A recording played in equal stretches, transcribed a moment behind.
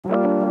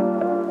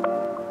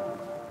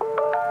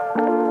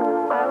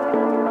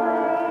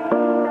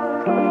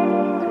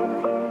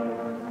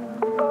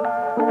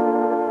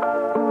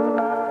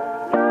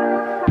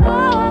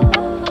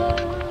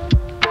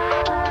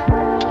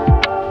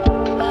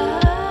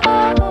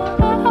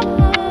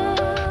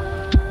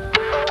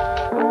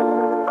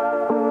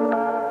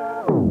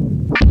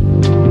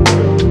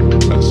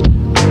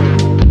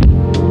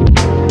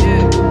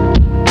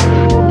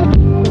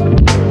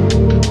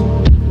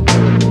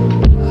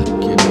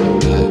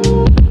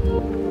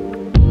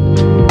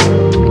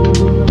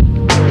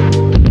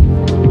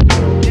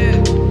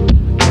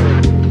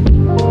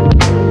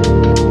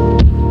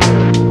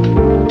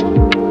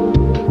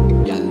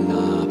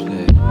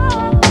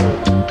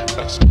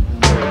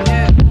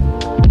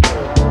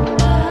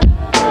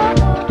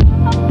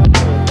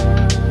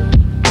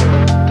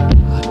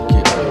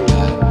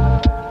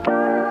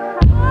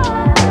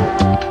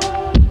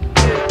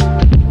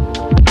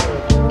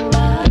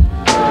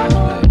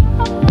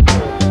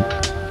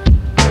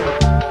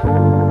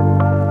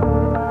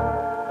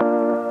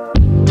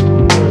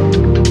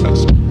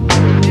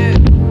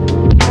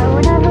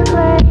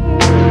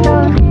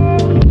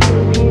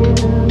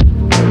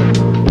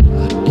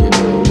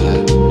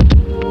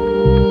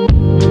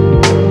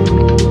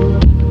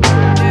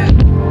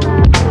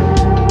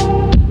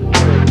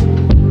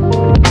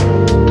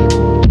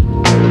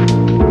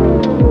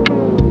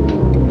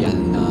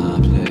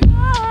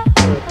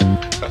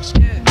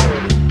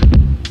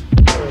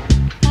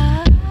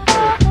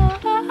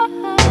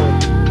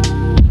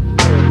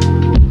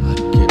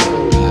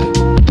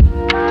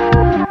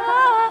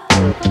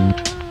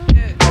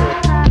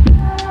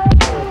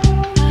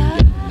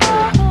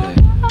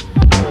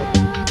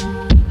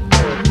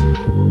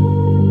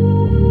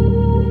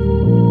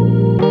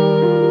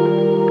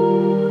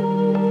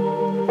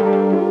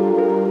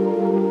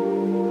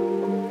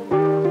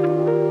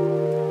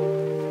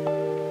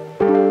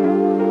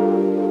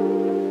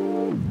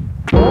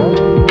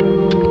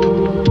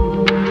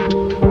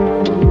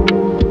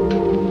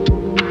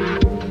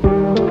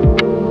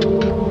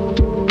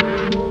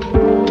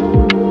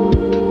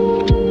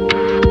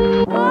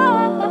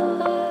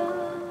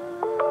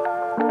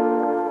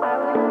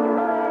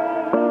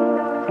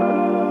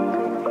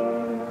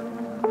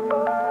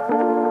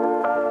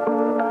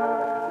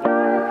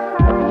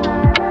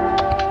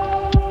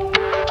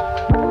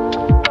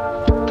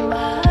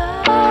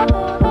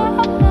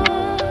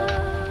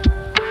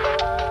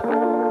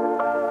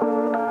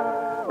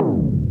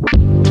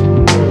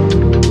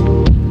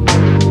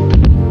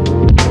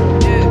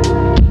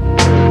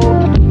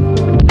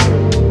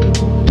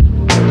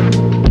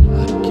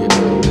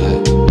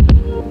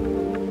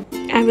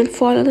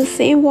follow the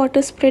same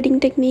water spreading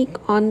technique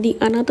on the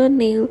another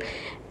nail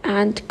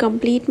and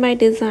complete my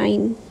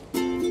design.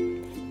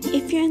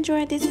 If you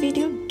enjoyed this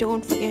video,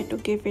 don't forget to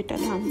give it a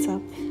thumbs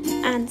up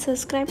and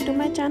subscribe to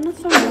my channel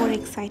for more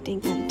exciting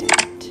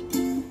content.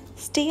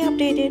 Stay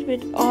updated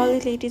with all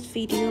the latest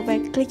videos by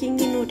clicking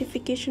the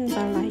notification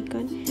bell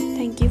icon.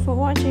 Thank you for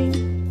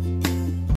watching.